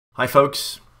Hi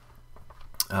folks,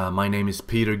 my name is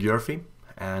Peter Gjörfi,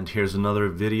 and here's another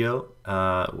video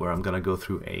where I'm gonna go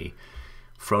through a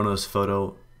Phronos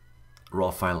Photo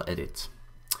raw file edit.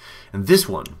 And this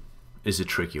one is a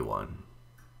tricky one.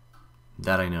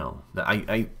 That I know.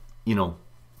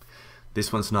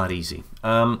 This one's not easy.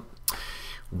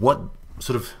 What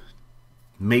sort of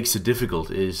makes it difficult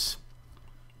is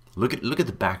look at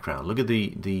the background. Look at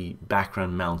the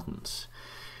background mountains.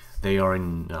 They are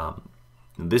in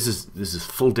this is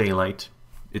full daylight.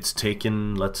 It's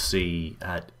taken, let's see,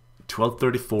 at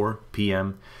 12:34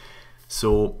 p.m.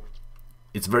 So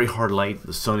it's very hard light.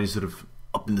 The sun is sort of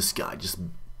up in the sky, just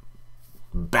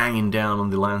banging down on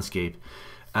the landscape,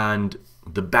 and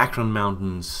the background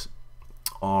mountains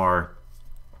they're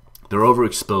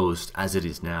overexposed as it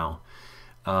is now,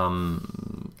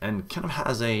 and kind of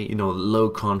has a low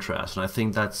contrast. And I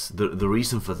think that's the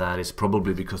reason for that is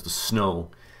probably because the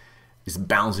snow is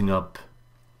bouncing up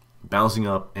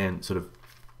and sort of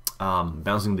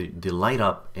bouncing the light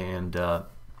up and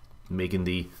making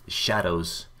the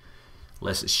shadows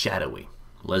less shadowy,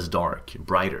 less dark,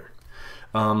 brighter.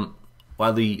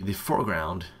 While the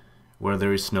foreground, where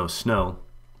there is no snow,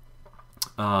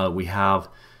 we have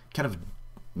kind of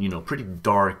pretty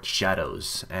dark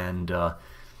shadows, and the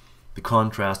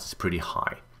contrast is pretty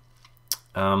high.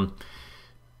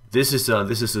 This is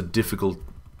a difficult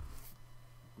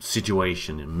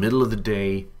situation in the middle of the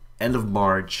day, end of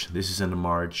March. This is end of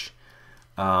March.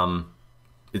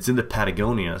 It's in the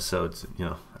Patagonia, so it's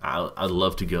I'd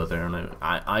love to go there, and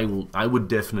I would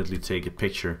definitely take a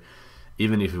picture,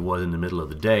 even if it was in the middle of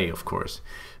the day, of course.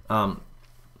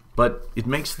 But it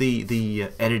makes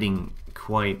the editing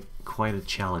quite a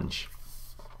challenge.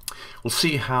 We'll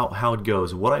see how it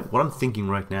goes. What I'm thinking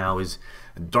right now is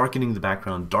darkening the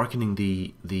background, darkening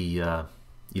the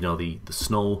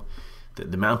snow,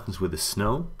 the mountains with the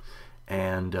snow,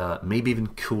 and maybe even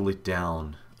cool it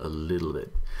down a little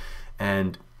bit.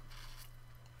 And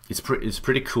it's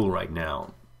pretty cool right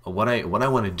now. What I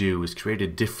want to do is create a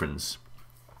difference.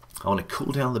 I want to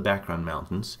cool down the background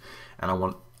mountains, and I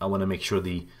want to make sure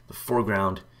the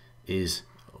foreground is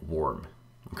warm.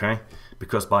 Okay,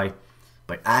 because by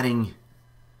doing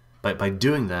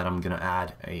that, I'm gonna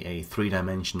add a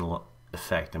three-dimensional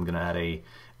effect. I'm gonna add a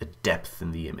depth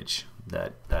in the image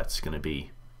that's gonna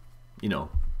be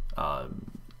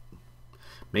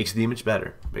makes the image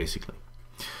better, basically.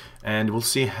 And we'll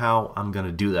see how I'm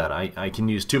gonna do that. I can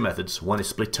use two methods. One is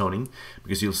split toning,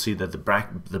 because you'll see that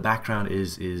the background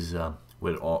is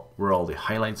where all the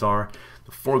highlights are.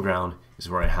 The foreground is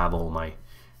where I have all my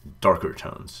darker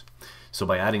tones. So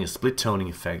by adding a split toning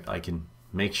effect, I can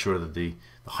make sure that the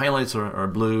highlights are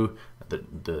blue,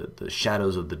 the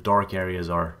shadows of the dark areas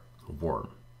are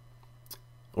warm.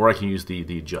 Or I can use the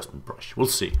adjustment brush. We'll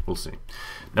see.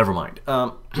 Never mind.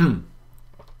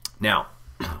 Now,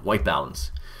 white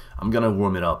balance. I'm gonna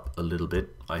warm it up a little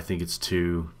bit. I think it's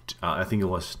I think it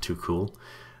was too cool.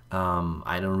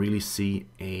 I don't really see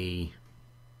a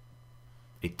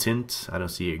tint. I don't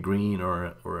see a green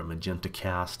or a magenta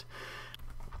cast.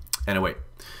 Anyway,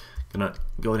 gonna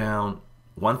go down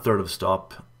 1/3 of a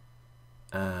stop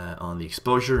on the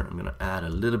exposure. I'm gonna add a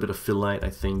little bit of fill light, I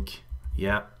think.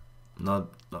 Yeah, not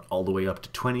all the way up to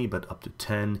 20, but up to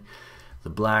 10. The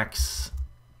blacks,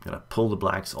 I'm gonna pull the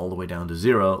blacks all the way down to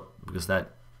 0, because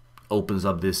that opens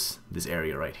up this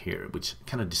area right here, which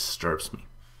kind of disturbs me.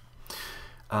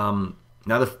 Now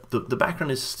the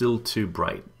background is still too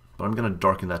bright, but I'm gonna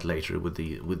darken that later with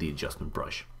the adjustment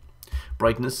brush.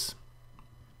 Brightness,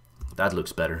 that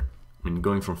looks better. I mean,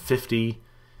 going from 50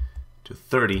 to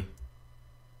 30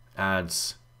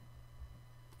 adds,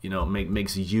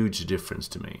 makes a huge difference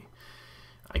to me.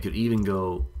 I could even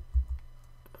go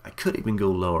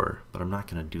lower, but I'm not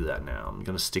gonna do that now. I'm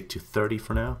gonna stick to 30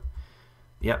 for now.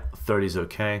 Yep, 30 is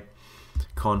okay.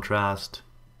 Contrast,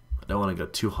 I don't want to go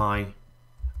too high.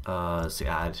 So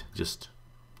add just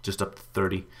up to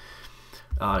 30.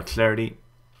 Clarity,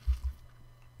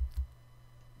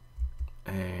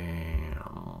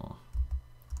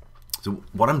 so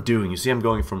what I'm doing, you see I'm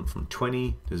going from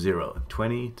 20 to 0,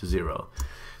 20 to 0.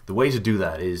 The way to do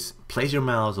that is place your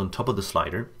mouse on top of the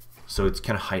slider, so it's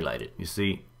kind of highlighted. You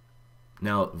see,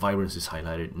 now vibrance is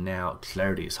highlighted, now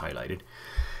clarity is highlighted.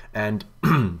 And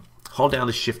hold down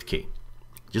the shift key.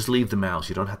 Just leave the mouse,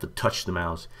 you don't have to touch the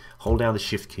mouse. Hold down the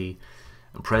shift key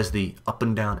and press the up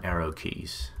and down arrow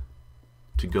keys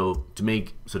to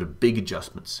make sort of big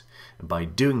adjustments. And by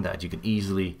doing that, you can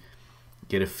easily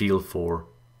get a feel for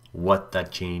what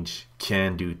that change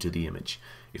can do to the image.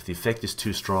 If the effect is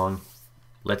too strong,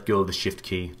 let go of the shift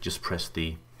key, just press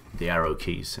the arrow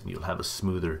keys, and you'll have a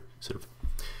smoother sort of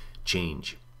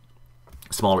change.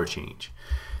 smaller change.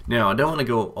 Now I don't want to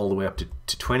go all the way up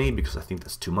to 20 because I think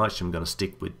that's too much. I'm going to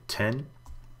stick with 10.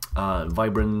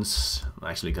 Vibrance, I'm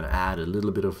actually going to add a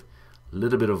little bit of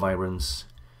vibrance,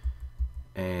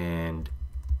 and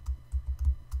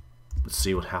let's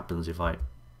see what happens if I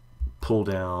pull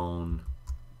down.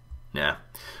 Nah,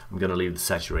 I'm going to leave the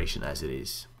saturation as it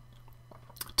is.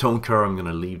 Tone curve, I'm going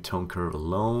to leave tone curve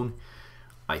alone,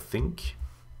 I think.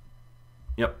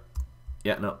 Yep.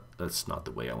 Yeah, no, that's not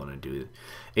the way I want to do it.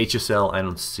 HSL, I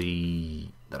don't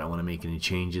see that I want to make any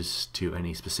changes to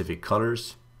any specific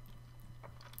colors.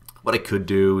 What I could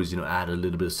do is, add a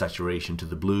little bit of saturation to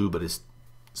the blue, but it's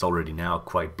already now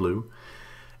quite blue.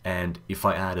 And if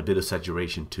I add a bit of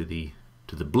saturation to the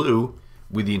blue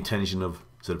with the intention of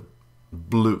sort of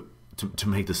blue to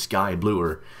make the sky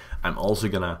bluer, I'm also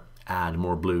gonna add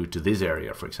more blue to this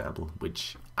area, for example,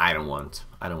 which I don't want.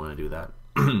 I don't want to do that.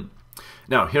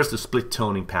 Now here's the split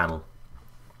toning panel.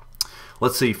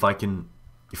 Let's see if I can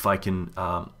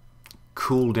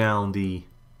cool down the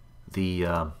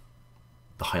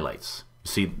highlights. You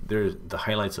see, the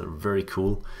highlights are very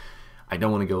cool. I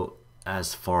don't want to go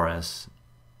as far as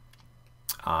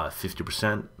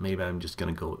 50%. Maybe I'm just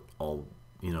gonna go all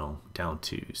down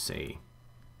to say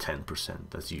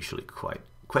 10%. That's usually quite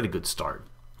a good start.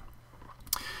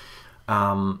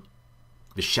 The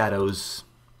shadows,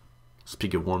 let's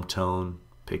pick a warm tone,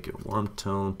 pick a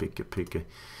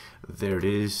there it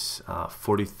is,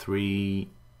 43,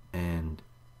 and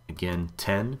again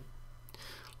 10.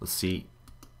 Let's see.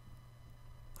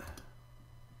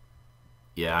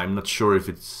 Yeah, I'm not sure if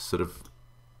it's sort of,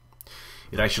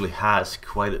 it actually has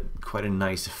quite a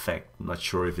nice effect. I'm not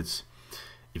sure if it's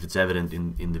evident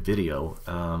in the video,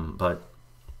 but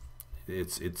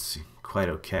it's quite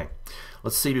okay.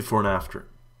 Let's see before and after.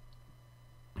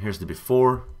 Here's the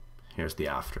before, here's the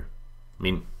after. I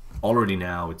mean, already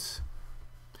now it's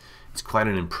quite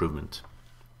an improvement.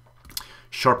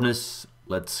 Sharpness,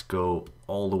 let's go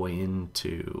all the way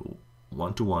into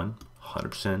 1:1,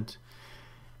 100%,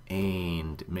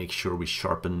 and make sure we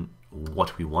sharpen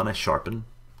what we want to sharpen.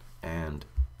 And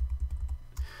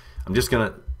I'm just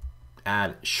gonna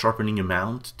add sharpening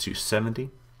amount to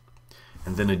 70,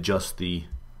 and then adjust the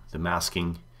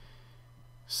masking,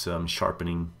 some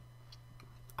sharpening.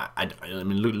 I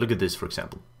mean, look at this, for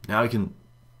example. Now I can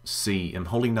see I'm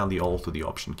holding down the Alt or the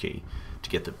Option key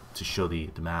to show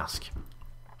the mask.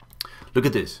 Look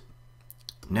at this.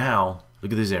 Now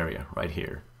look at this area right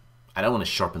here. I don't want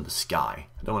to sharpen the sky.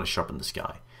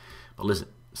 But listen,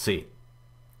 see,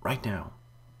 right now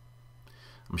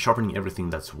I'm sharpening everything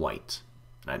that's white.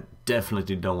 And I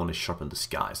definitely don't want to sharpen the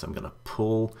sky, so I'm gonna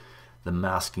pull the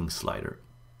masking slider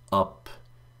up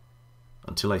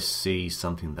until I see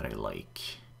something that I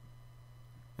like.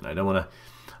 And I don't want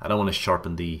to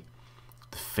sharpen the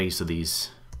face of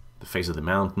the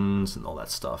mountains and all that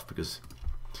stuff, because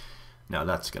now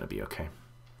that's gonna be okay.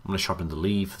 I'm gonna sharpen the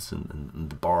leaves and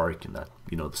the bark and that,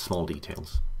 the small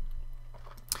details.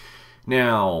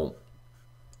 Now,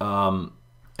 and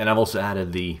I've also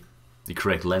added the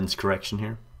correct lens correction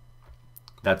here.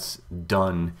 That's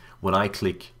done when I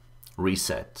click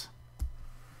reset.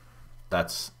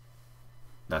 That's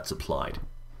applied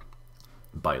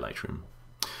by Lightroom.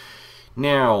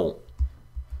 Now,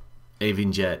 a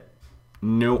vignette.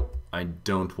 No, I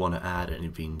don't want to add any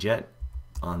vignette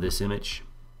on this image.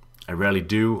 I rarely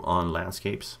do on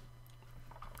landscapes.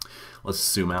 Let's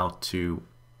zoom out to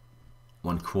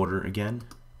 1/4 again,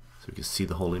 so we can see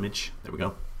the whole image. There we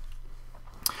go.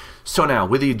 So now,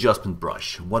 with the adjustment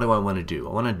brush, what do I want to do?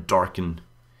 I want to darken,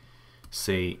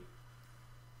 say,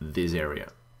 this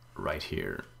area right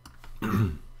here.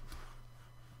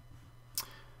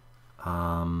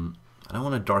 I don't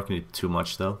want to darken it too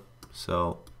much though,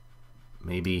 so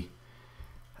maybe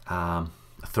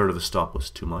 1/3 of the stop was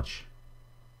too much.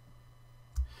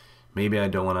 Maybe I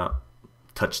don't want to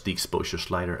touch the exposure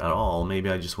slider at all. Maybe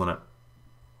I just want to,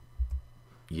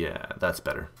 yeah, that's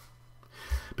better.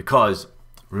 Because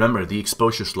remember, the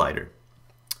exposure slider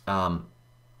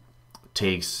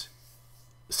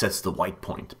sets the white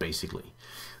point basically.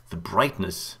 The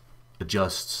brightness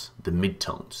adjusts the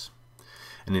midtones.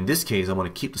 And in this case, I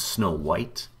want to keep the snow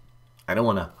white. I don't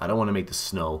want to make the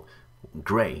snow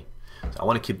gray. So I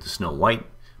want to keep the snow white,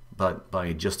 but by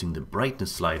adjusting the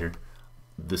brightness slider,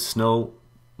 the snow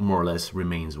more or less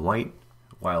remains white,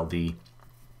 while the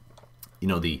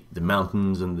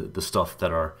mountains and the stuff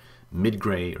that are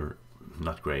mid-gray, or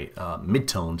not gray,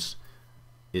 midtones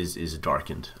is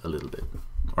darkened a little bit.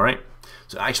 All right,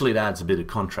 so actually it adds a bit of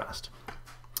contrast.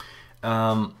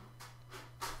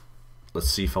 Let's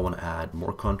see if I want to add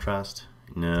more contrast.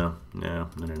 No.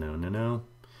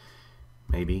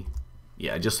 Maybe,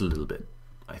 yeah, just a little bit.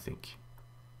 I think.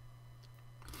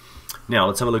 Now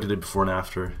let's have a look at the before and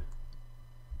after.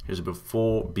 Here's a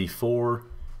before,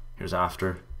 here's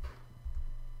after.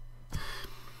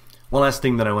 One last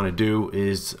thing that I want to do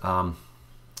is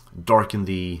darken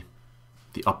the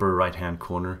upper right hand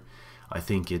corner. I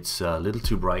think it's a little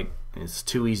too bright. It's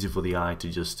too easy for the eye to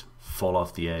just fall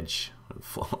off the edge,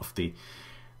 fall off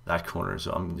that corner.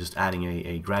 So I'm just adding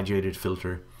a graduated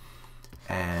filter,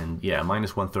 and yeah,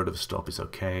 minus 1/3 of a stop is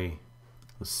okay.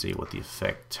 Let's see what the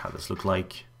effect, how this look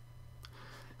like.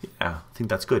 Yeah, I think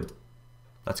that's good.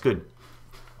 That's good.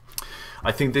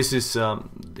 I think this is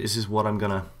what I'm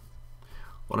gonna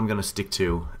stick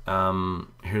to.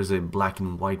 Here's a black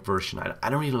and white version. I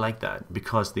don't really like that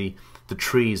because the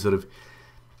tree sort of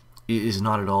is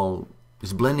not at all.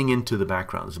 It's blending into the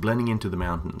background. It's blending into the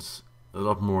mountains a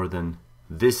lot more than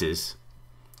this is.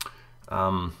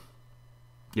 Yeah.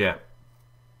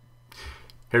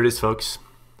 Here it is, folks.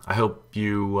 I hope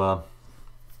you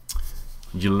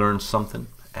learned something,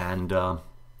 and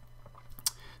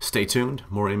stay tuned.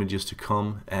 More images to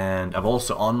come. And I've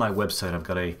also, on my website, I've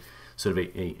got a sort of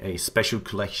a special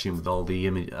collection with all the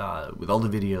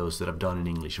videos that I've done in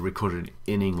English, recorded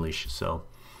in English. So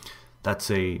that's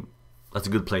a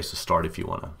good place to start if you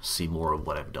want to see more of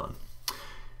what I've done.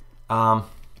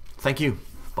 Thank you.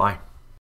 Bye.